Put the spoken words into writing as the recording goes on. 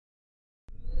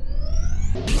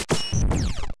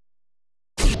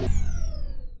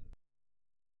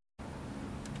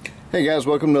Hey guys,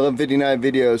 welcome to 1159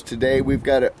 Videos. Today we've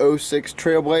got an 06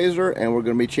 Trailblazer and we're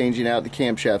going to be changing out the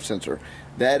camshaft sensor.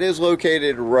 That is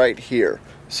located right here.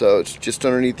 So it's just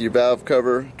underneath your valve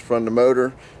cover in front of the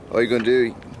motor. All you're going to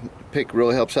do, pick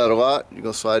really helps out a lot. You're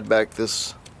going to slide back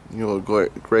this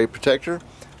gray protector.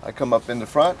 I come up in the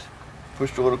front,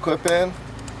 push the little clip in,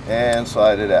 and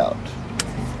slide it out.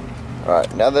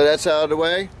 Alright, now that that's out of the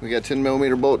way, we got a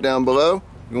 10mm bolt down below.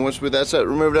 Once that's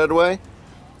removed out of the way,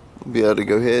 we'll be able to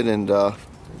go ahead and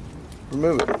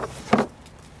remove it.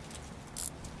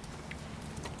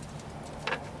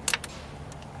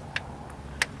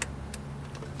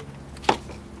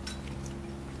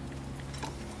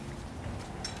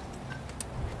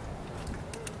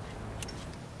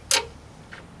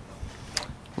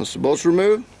 Once the bolt's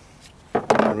removed,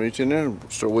 reach in there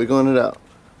and start wiggling it out.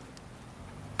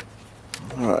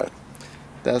 Alright,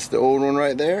 that's the old one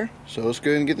right there, so let's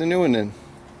go ahead and get the new one in.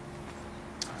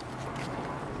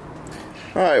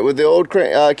 Alright, with the old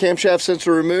camshaft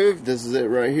sensor removed, this is it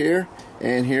right here,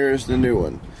 and here is the new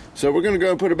one. So we're going to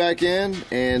go and put it back in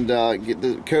and get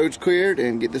the codes cleared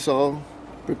and get this all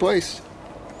replaced.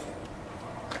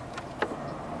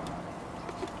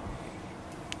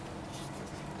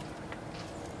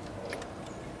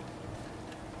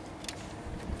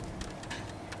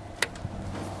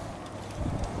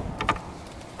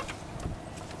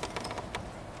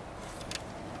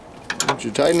 Once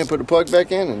you tighten it, put the plug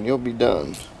back in and you'll be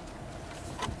done.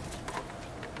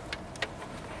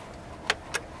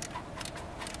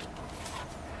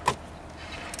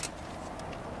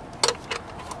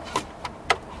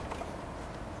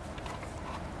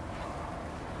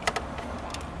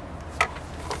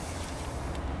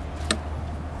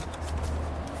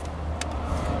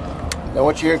 Now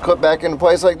once you're clip back into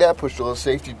place like that, push the little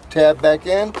safety tab back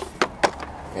in,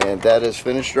 and that is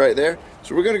finished right there.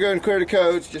 So we're going to go and clear the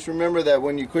codes. Just remember that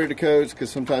when you clear the codes,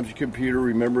 because sometimes your computer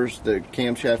remembers the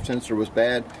camshaft sensor was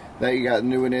bad, now you got a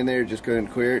new one in there, just go ahead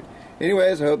and clear it.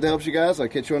 Anyways, I hope that helps you guys. I'll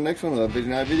catch you on the next one.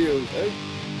 1159 Videos.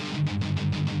 Hey.